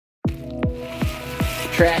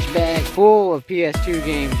trash bag full of PS2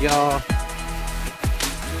 games, y'all.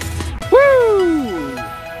 Woo!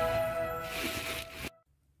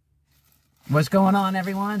 What's going on,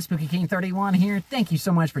 everyone? Spooky King 31 here. Thank you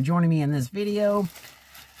so much for joining me in this video.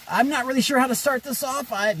 I'm not really sure how to start this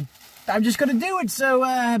off. I'm just gonna do it. So,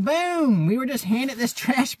 boom! We were just handed this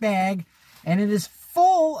trash bag, and it is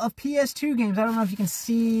full of PS2 games. I don't know if you can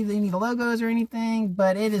see any of the logos or anything,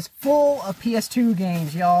 but it is full of PS2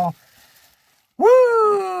 games, y'all.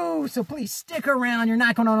 Woo! So please stick around. You're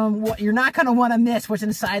not gonna want to miss what's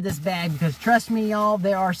inside this bag, because trust me, y'all,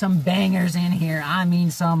 there are some bangers in here. I mean,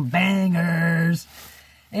 some bangers.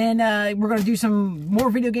 And we're gonna do some more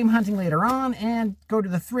video game hunting later on, and go to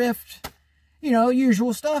the thrift. You know,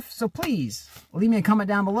 usual stuff. So please leave me a comment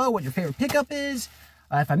down below what your favorite pickup is.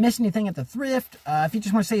 If I missed anything at the thrift, if you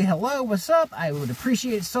just want to say hello, what's up, I would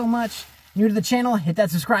appreciate it so much. New to the channel, hit that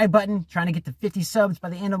subscribe button. Trying to get to 50 subs by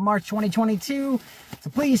the end of March 2022. So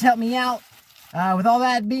please help me out. With all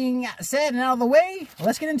that being said and out of the way,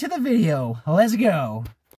 let's get into the video. Let's go.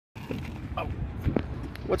 Oh.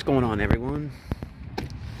 What's going on, everyone?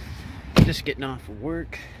 Just getting off of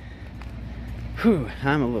work. Whew,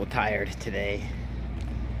 I'm a little tired today.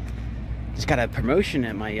 Just got a promotion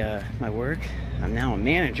at my my work. I'm now a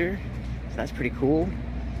manager, so that's pretty cool.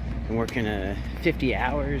 Been working 50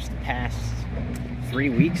 hours the past 3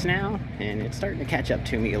 weeks now, and it's starting to catch up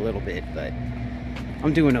to me a little bit, but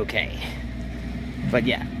I'm doing okay. But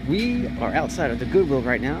yeah, we are outside of the Goodwill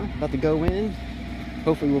right now, about to go in.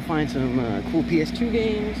 Hopefully we'll find some cool PS2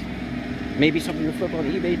 games, maybe something to flip on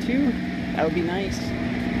eBay too. That would be nice.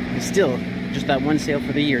 It's still just that one sale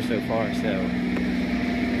for the year so far, so.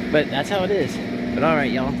 But that's how it is. But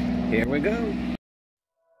alright, y'all, here we go.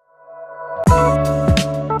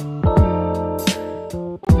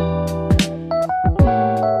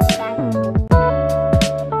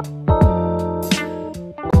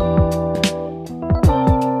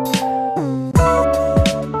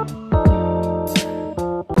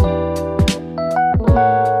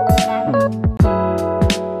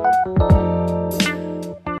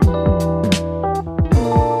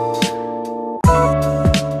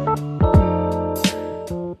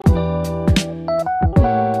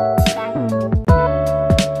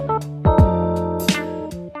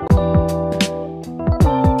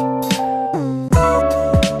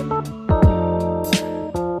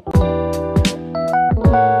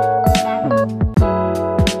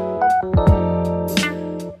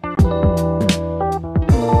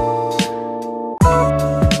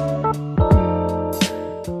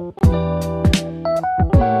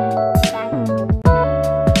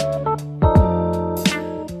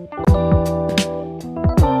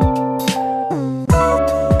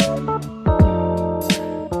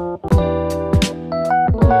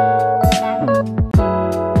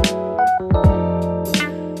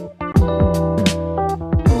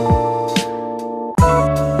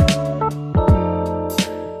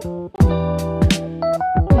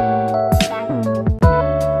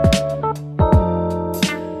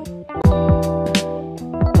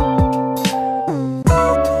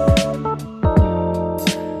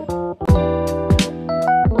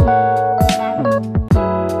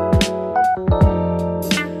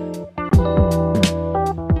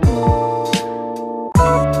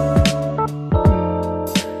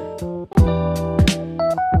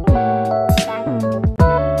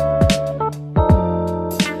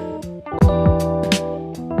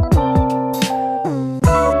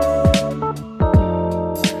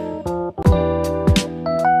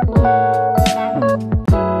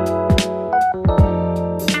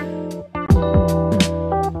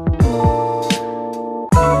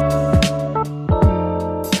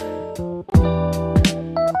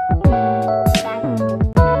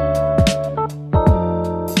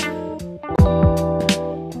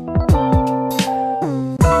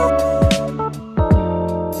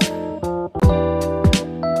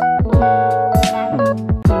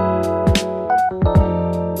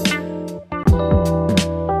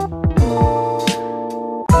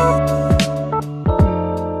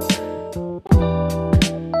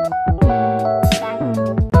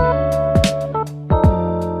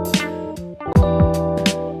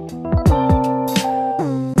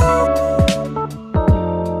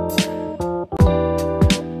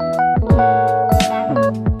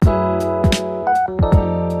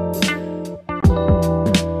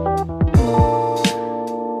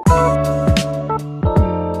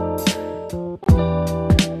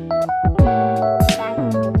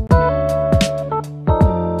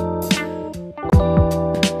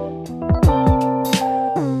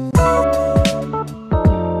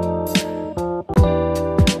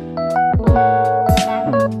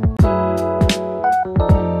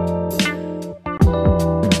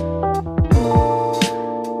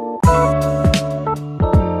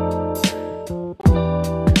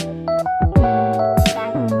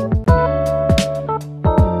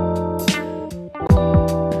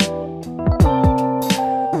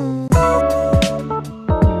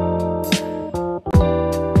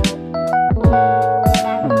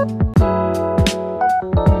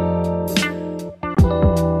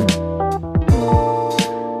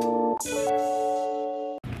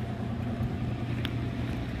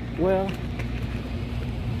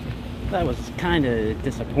 That was kind of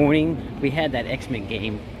disappointing. We had that X-Men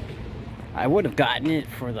game. I would have gotten it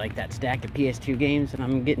for like that stack of PS2 games that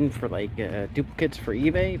I'm getting for like duplicates for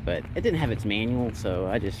eBay, but it didn't have its manual, so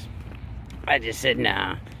I just said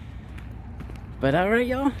nah. But alright,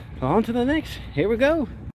 y'all, on to the next. Here we go.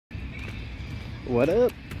 What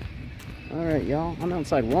up? Alright, y'all, I'm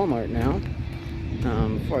outside Walmart now.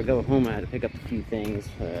 Before I go home, I had to pick up a few things.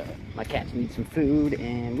 My cats need some food,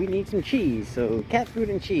 and we need some cheese. So cat food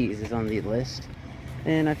and cheese is on the list.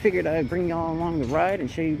 And I figured I'd bring y'all along the ride and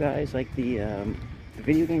show you guys like the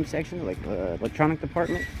video game section, like electronic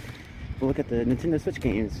department. We'll look at the Nintendo Switch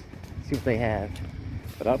games, see what they have.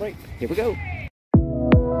 But alright, here we go.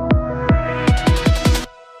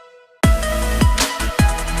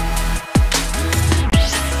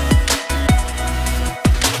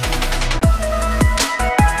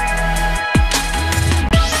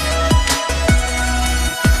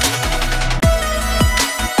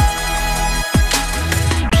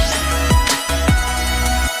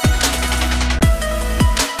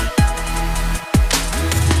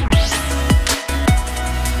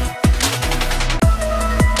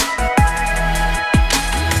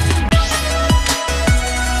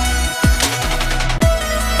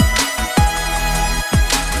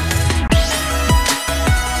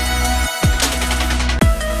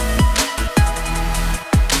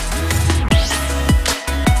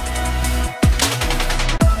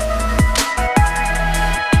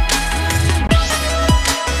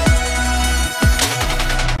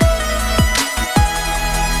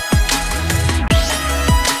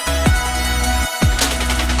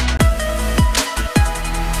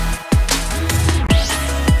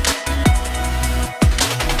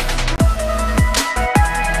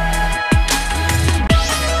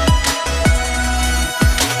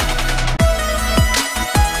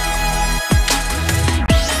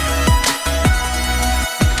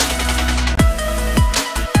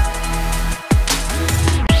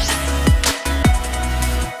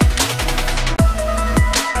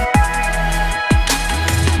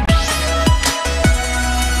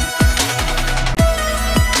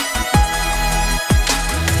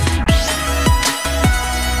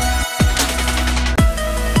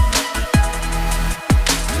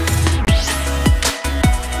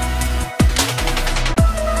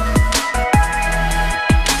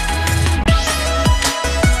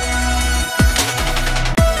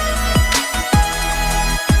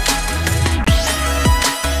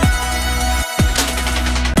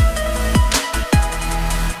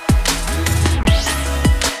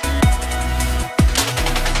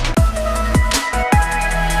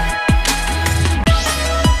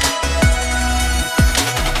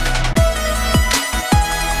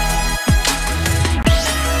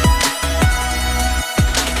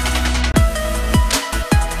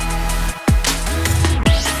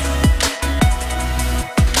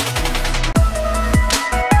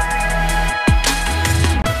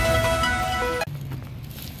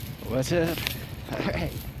 What's up?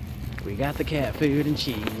 Alright, we got the cat food and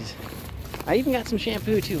cheese. I even got some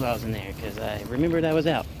shampoo too while I was in there because I remembered I was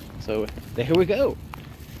out. So there we go.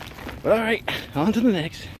 But alright, on to the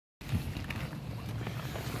next.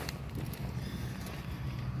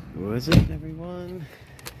 What's up, everyone?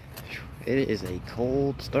 It is a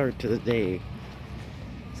cold start to the day.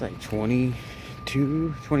 It's like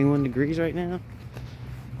 22, 21 degrees right now.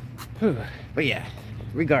 Whew. But yeah,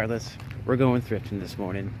 regardless, we're going thrifting this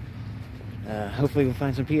morning. Hopefully we'll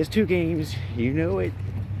find some PS2 games. You know it.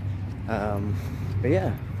 But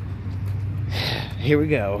yeah, here we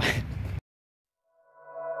go.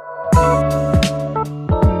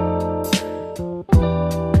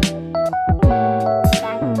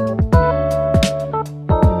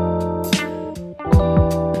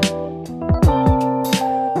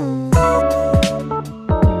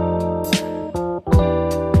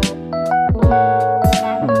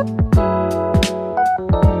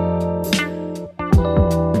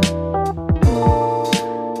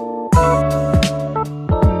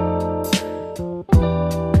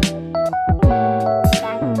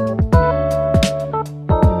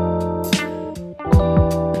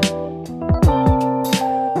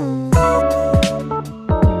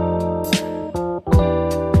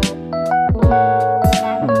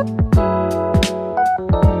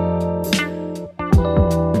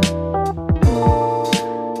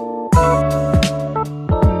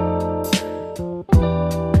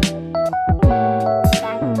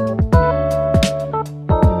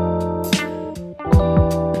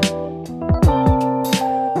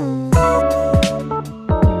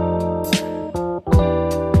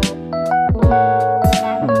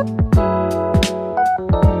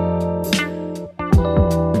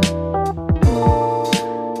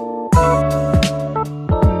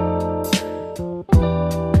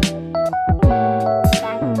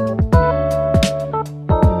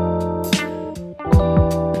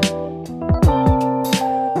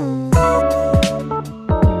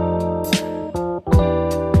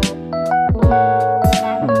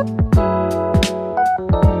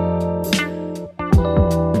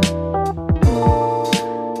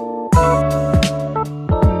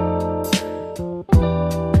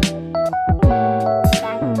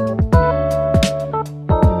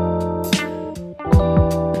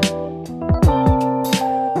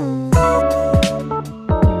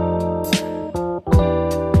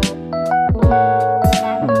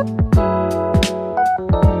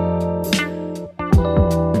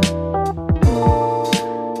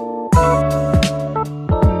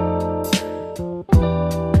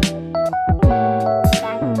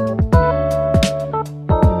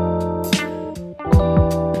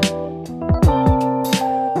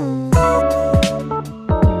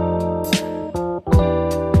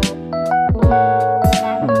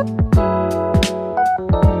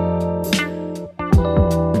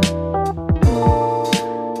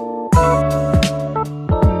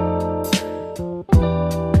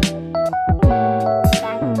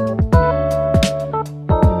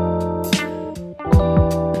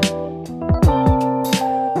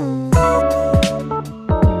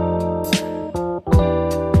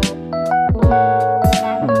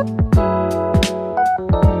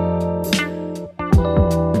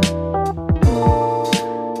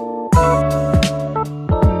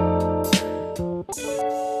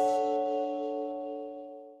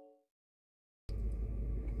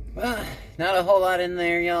 not a whole lot in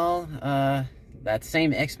there, y'all. That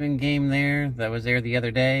same X-Men game there that was there the other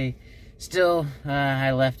day, still, I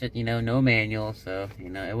left it, you know, no manual, so, you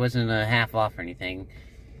know, it wasn't a half off or anything.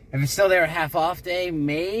 If it's still there a half off day,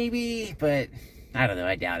 maybe, but I don't know,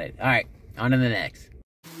 I doubt it. Alright, on to the next.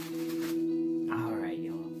 Alright,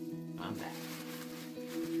 y'all, I'm back.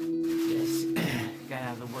 Just got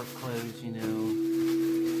out of the work clothes, you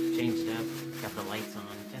know, changed up, got the lights on,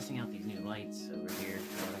 testing out these new lights over here.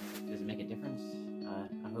 Does it make a difference?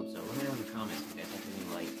 I hope so. Let me know in the comments if you guys have the new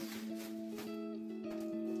lights.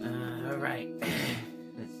 Alright,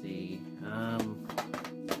 let's see.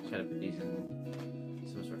 Try to put these in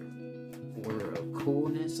some sort of order of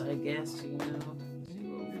coolness, I guess, you know?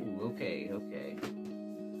 Ooh, okay.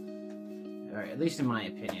 Alright, at least in my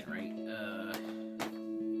opinion, right?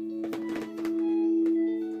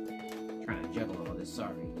 Trying to juggle all this,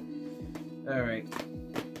 sorry. Alright,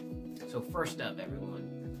 so first up, everyone,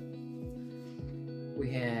 we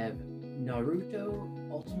have Naruto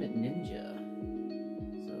Ultimate Ninja.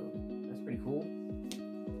 So, that's pretty cool.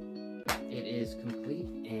 It is complete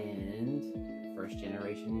and first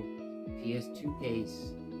generation PS2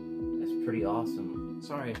 case. That's pretty awesome.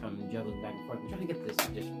 Sorry if I'm juggling back and forth. I'm trying to get this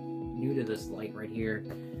just new to this light right here.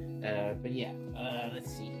 But yeah,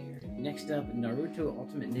 let's see here. Next up, Naruto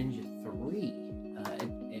Ultimate Ninja 3.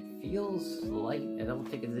 It feels light. I don't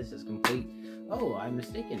think of this as complete. Oh, I'm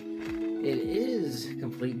mistaken. It is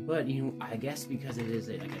complete, but you know, I guess because it is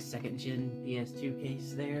like a second gen PS2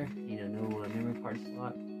 case there, you know, no memory card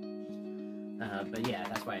slot. But yeah,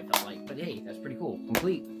 that's why it felt like. But hey, that's pretty cool.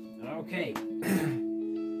 Complete. Okay.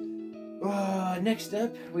 Next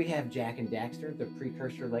up, we have Jak and Daxter, the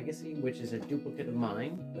Precursor Legacy, which is a duplicate of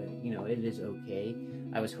mine, but you know, it is okay.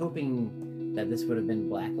 I was hoping that this would have been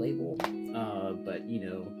Black Label, but you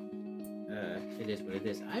know, it is what it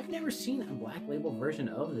is. I've never seen a Black Label version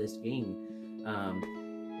of this game.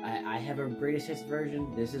 I have a Greatest Hits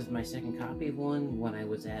version. This is my second copy of one when I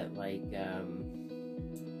was at like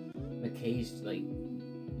McKay's like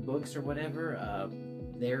books or whatever.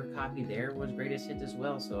 Their copy there was Greatest Hits as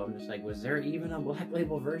well, so I'm just like, was there even a Black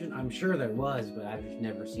Label version? I'm sure there was, but I've just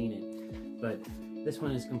never seen it. But this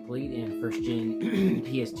one is complete in first gen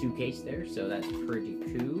PS2 case there, so that's pretty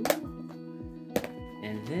cool.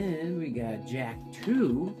 And then we got Jak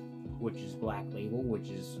 2, which is Black Label, which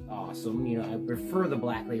is awesome. You know, I prefer the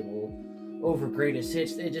Black Label over Greatest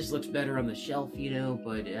Hits. It just looks better on the shelf, you know,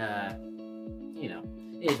 but, you know,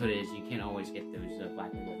 it is what it is. You can't always get those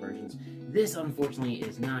Black Label versions. This, unfortunately,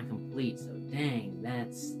 is not complete, so dang,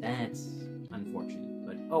 that's unfortunate.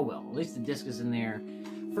 But, oh well, at least the disc is in there.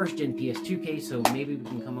 First gen PS2 case, so maybe we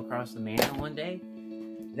can come across the manual one day.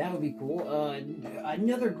 That would be cool.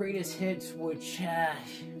 Another Greatest Hits, which,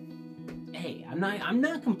 hey, I'm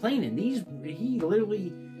not complaining. He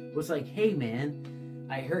literally was like, hey man,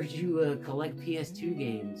 I heard you collect PS2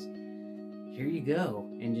 games. Here you go,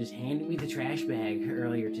 and just handed me the trash bag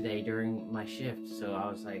earlier today during my shift. So I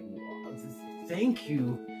was like, thank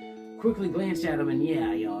you. Quickly glanced at him, and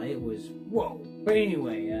yeah, y'all, it was whoa. But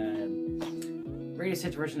anyway, Greatest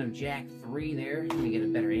Hits version of Jak 3 there. Let me get a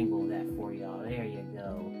better angle of that for y'all. There you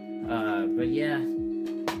go. But yeah,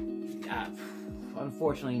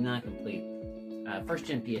 unfortunately not complete. First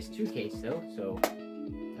gen PS2 case though, so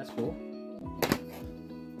that's cool.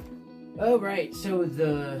 Oh right, so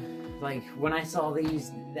like when I saw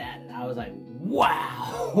these, I was like,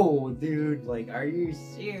 wow, dude, like, are you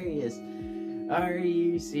serious? Are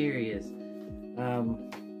you serious?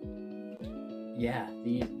 Yeah,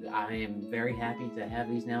 I am very happy to have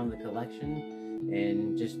these now in the collection,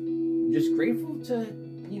 and just grateful to,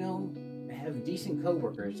 you know, have decent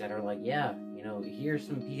coworkers that are like, yeah, you know, here's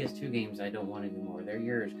some PS2 games I don't want anymore. They're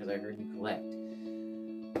yours because I heard you collect.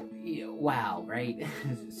 Yeah, wow, right?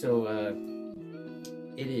 So,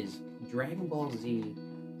 it is Dragon Ball Z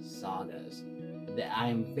Sagas.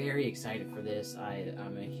 I'm very excited for this.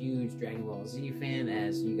 I'm a huge Dragon Ball Z fan,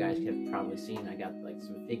 as you guys have probably seen. I got like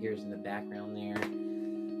some figures in the background there.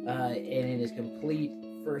 And it is complete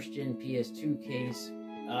first gen PS2 case.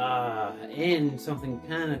 And something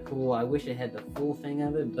kind of cool. I wish it had the full thing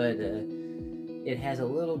of it, but it has a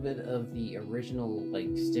little bit of the original like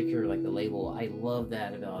sticker, like the label. I love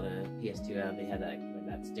that about a PS2. They had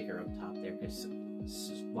that sticker up top there, because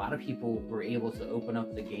a lot of people were able to open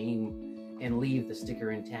up the game and leave the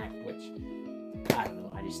sticker intact, which, I don't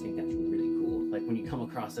know, I just think that's really cool. Like when you come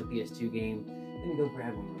across a PS2 game, let me go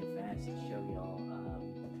grab one real fast to show y'all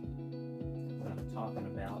what I'm talking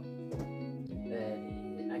about.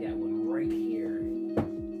 I got one right here,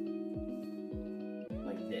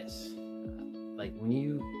 like this. like when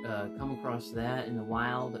you come across that in the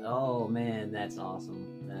wild, oh man, that's awesome.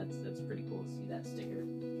 That's pretty cool to see that sticker.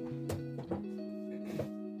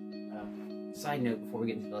 Side note, before we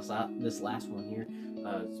get into this last one here,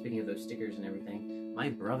 speaking of those stickers and everything, my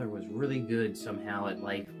brother was really good somehow at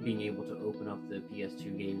like being able to open up the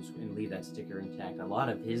PS2 games and leave that sticker intact. A lot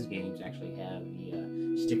of his games actually have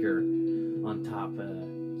the sticker on top.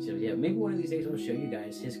 So yeah, maybe one of these days I'll show you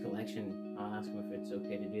guys his collection. I'll ask him if it's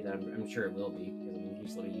okay to do that. I'm sure it will be, because I mean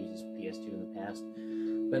he's let me use his PS2 in the past.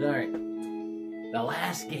 But alright, the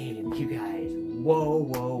last game, you guys. Whoa,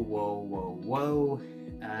 whoa, whoa, whoa, whoa.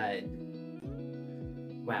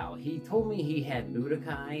 Wow, he told me he had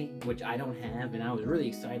Budokai, which I don't have, and I was really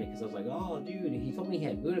excited because I was like, oh, dude, he told me he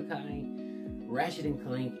had Budokai, Ratchet and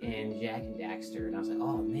Clank, and Jak and Daxter, and I was like,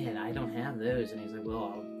 oh, man, I don't have those, and he's like,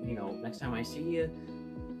 well, you know, next time I see you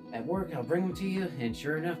at work, I'll bring them to you, and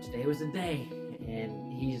sure enough, today was the day,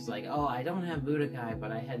 and he's like, oh, I don't have Budokai,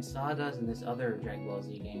 but I had Sagas and this other Dragon Ball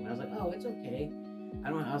Z game, and I was like, oh, it's okay.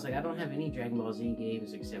 I was like, I don't have any Dragon Ball Z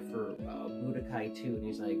games except for Budokai 2, and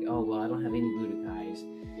he's like, oh, well, I don't have any Budokais,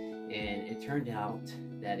 and it turned out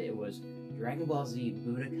that it was Dragon Ball Z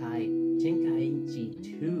Budokai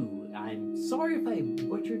Tenkaichi 2. I'm sorry if I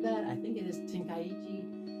butchered that. I think it is Tenkaichi,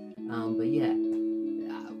 but yeah,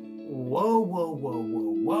 whoa, whoa, whoa,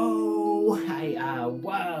 whoa, whoa,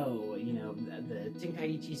 whoa, you know, the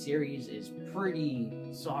Tenkaichi series is pretty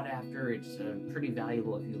sought after. It's pretty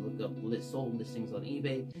valuable if you look up sold listings on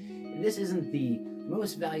eBay. And this isn't the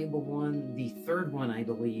most valuable one. The third one, I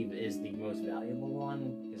believe, is the most valuable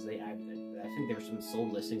one, because I think there's some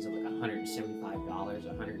sold listings of like $175,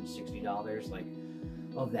 $160, like,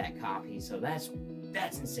 of that copy. So that's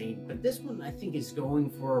insane. But this one I think is going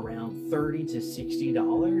for around $30 to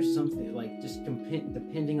 $60, something like, just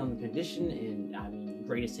depending on the condition. And I mean,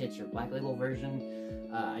 greatest hits or black label version.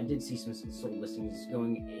 I did see some sold listings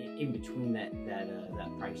going in between that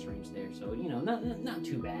price range there. So, you know, not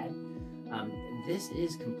too bad. This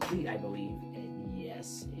is complete, I believe, and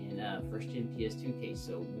yes, in first gen PS2 case.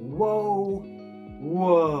 So whoa,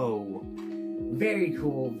 very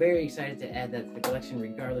cool. Very excited to add that to the collection,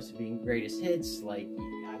 regardless of being greatest hits. Like,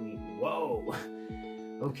 I mean, whoa.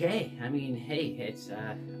 Okay, I mean, hey, it's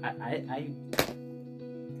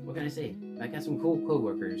what can I say? I got some cool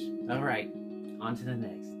co-workers. All right, on to the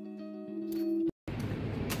next.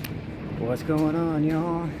 What's going on,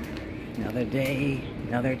 y'all? Another day,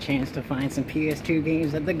 another chance to find some PS2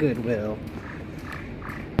 games at the Goodwill.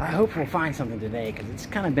 I hope we'll find something today, because it's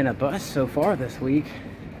kind of been a bust so far this week.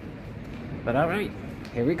 But alright,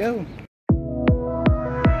 here we go.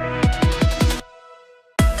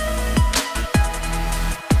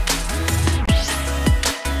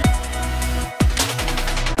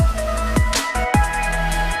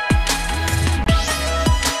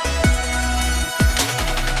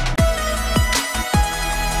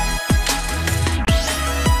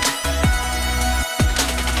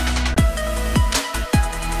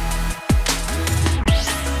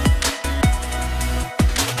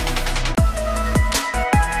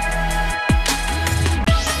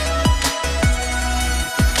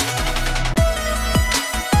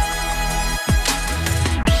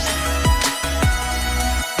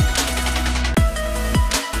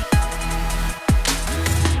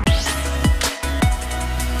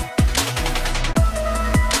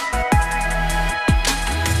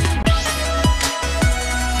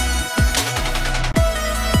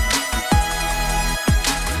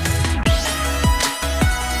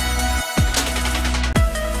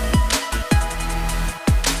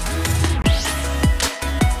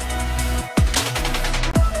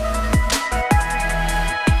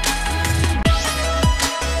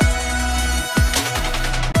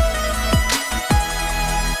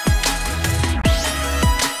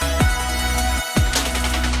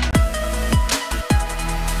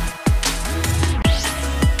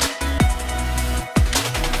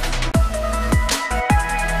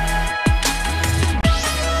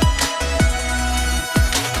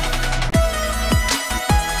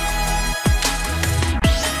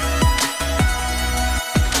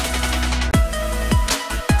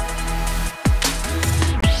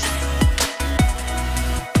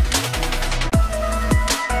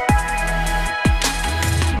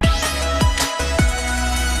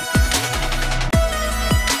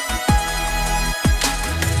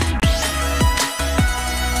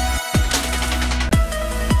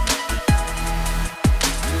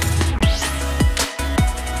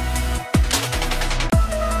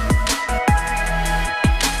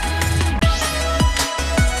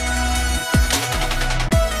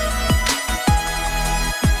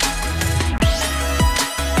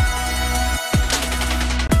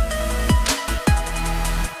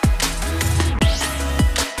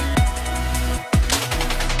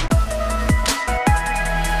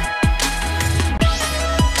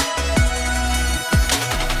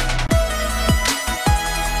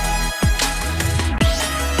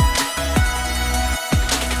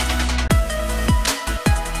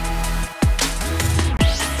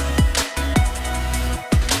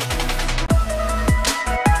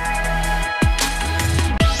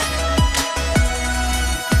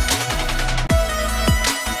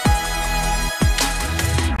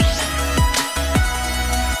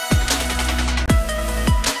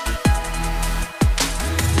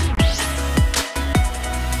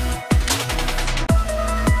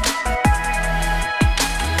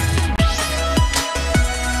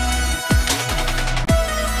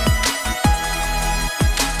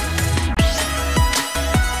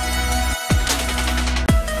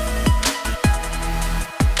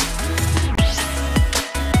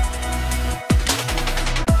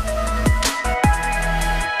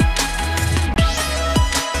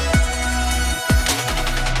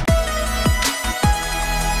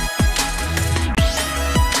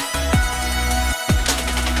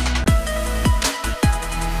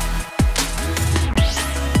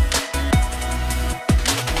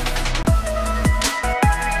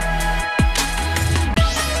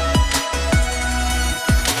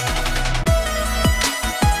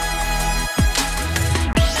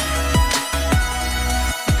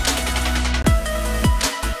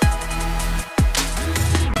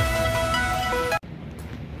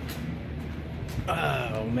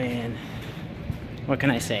 what can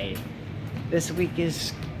I say? This week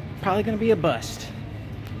is probably going to be a bust.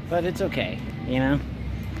 But it's okay, you know?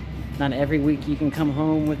 Not every week you can come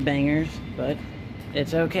home with bangers, but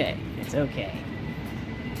it's okay. It's okay.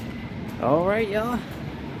 Alright, y'all.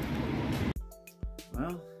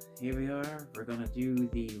 Well, here we are. We're going to do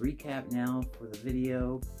the recap now for the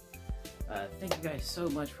video. Thank you guys so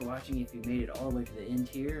much for watching. If you made it all the way to the end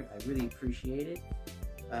here, I really appreciate it.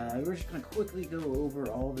 We're just going to quickly go over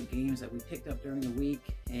all the games that we picked up during the week.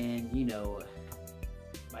 And, you know,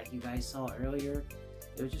 like you guys saw earlier,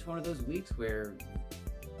 it was just one of those weeks where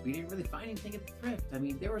we didn't really find anything at the thrift. I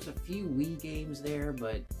mean, there was a few Wii games there,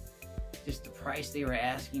 but just the price they were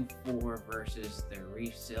asking for versus their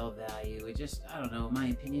resale value, it just, I don't know, in my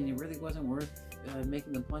opinion, it really wasn't worth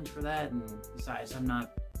making the plunge for that. And besides, I'm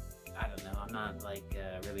not like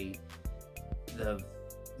really the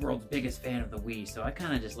world's biggest fan of the Wii, so I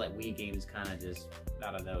kind of just let Wii games kind of just,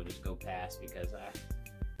 I don't know, just go past, because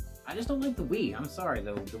I just don't like the Wii. I'm sorry,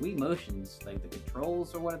 though. The Wii motions, like the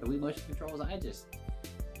controls or whatever, the Wii motion controls, I just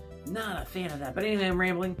not a fan of that. But anyway, I'm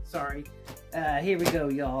rambling. Sorry. Here we go,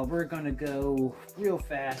 y'all. We're gonna go real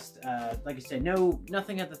fast. Like I said,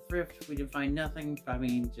 nothing at the thrift. We didn't find nothing. I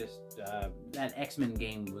mean, just that X-Men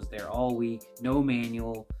game was there all week. No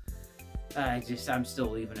manual. I'm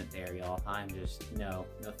still leaving it there, y'all. I'm just, no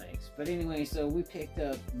thanks. But anyway, so we picked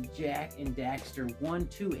up Jak and Daxter 1,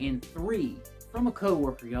 2, and 3 from a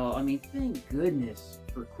coworker, y'all. I mean, thank goodness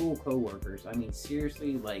for cool coworkers. I mean,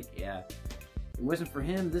 seriously, like, yeah. If it wasn't for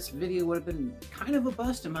him, this video would have been kind of a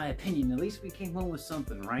bust, in my opinion. At least we came home with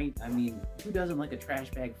something, right? I mean, who doesn't like a trash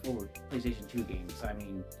bag full of PlayStation 2 games? I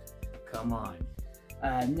mean, come on.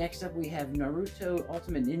 Next up, we have Naruto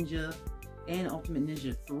Ultimate Ninja and Ultimate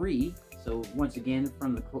Ninja 3. So, once again,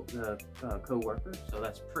 from the co-worker. So,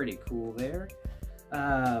 that's pretty cool there.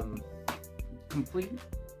 Complete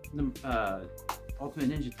Ultimate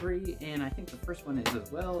Ninja 3, and I think the first one is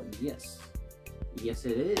as well. Yes. Yes,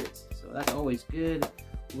 it is. So that's always good.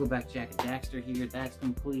 We'll go back to Jak and Daxter here. That's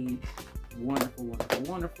complete. Wonderful, wonderful,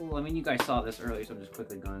 wonderful. I mean, you guys saw this earlier, so I'm just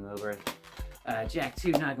quickly going over it. Jak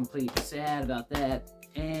 2, not complete. Sad about that.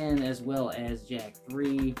 And as well as Jak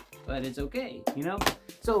 3, but it's okay, you know?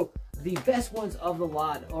 So, the best ones of the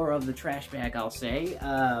lot, or of the trash bag, I'll say,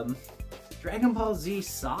 Dragon Ball Z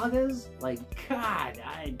Sagas? Like, God,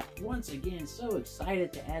 I'm once again so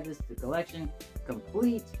excited to add this to the collection.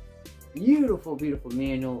 Complete. Beautiful, beautiful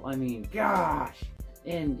manual. I mean, gosh.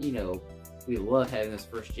 And, you know, we love having this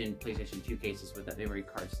first-gen PlayStation 2 cases with that memory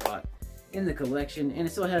card slot in the collection. And it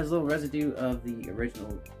still has a little residue of the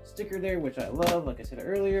original sticker there, which I love, like I said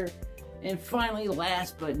earlier. And finally,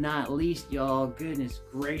 last but not least, y'all, goodness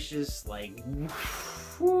gracious, like,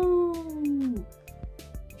 whoo!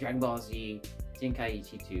 Dragon Ball Z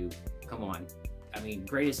Tenkaichi 2. Come on. I mean,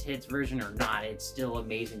 greatest hits version or not, it's still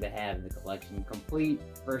amazing to have in the collection. Complete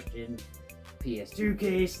first-gen PS2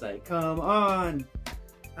 case. Like, come on.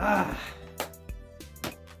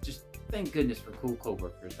 Just thank goodness for cool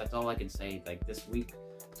co-workers. That's all I can say. Like, this week,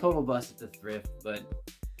 total bust at the thrift. But,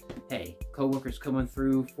 hey, co-workers coming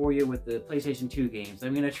through for you with the PlayStation 2 games. I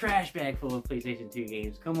mean, a trash bag full of PlayStation 2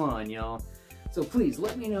 games. Come on, y'all. So please,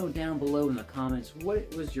 let me know down below in the comments,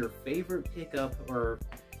 what was your favorite pickup or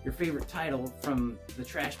your favorite title from the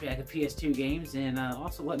trash bag of PS2 games, and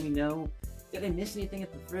also let me know, did I miss anything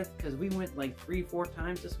at the thrift? Because we went like 3-4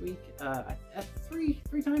 times this week. At three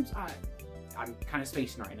times? I'm kind of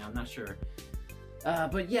spacing right now, I'm not sure.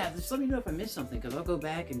 But yeah, just let me know if I missed something, because I'll go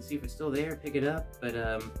back and see if it's still there, pick it up. But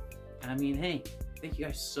I mean, hey, thank you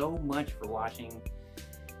guys so much for watching,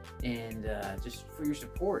 and just for your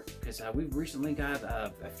support, because we've recently got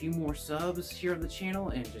a few more subs here on the channel,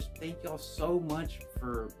 and just thank y'all so much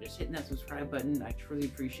for just hitting that subscribe button. I truly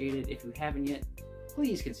appreciate it. If you haven't yet,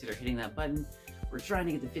 please consider hitting that button. We're trying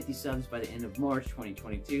to get to 50 subs by the end of March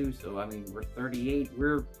 2022, so I mean, we're 38.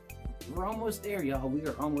 We're almost there, y'all. We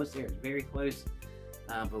are almost there. It's very close.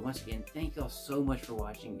 But once again, thank y'all so much for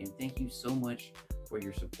watching, and thank you so much for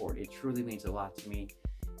your support. It truly means a lot to me.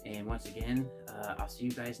 And once again, I'll see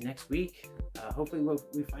you guys next week. Hopefully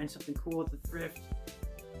we find something cool at the thrift.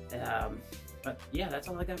 But yeah, that's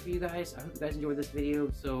all I got for you guys. I hope you guys enjoyed this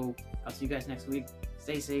video. So I'll see you guys next week.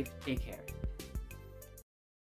 Stay safe. Take care.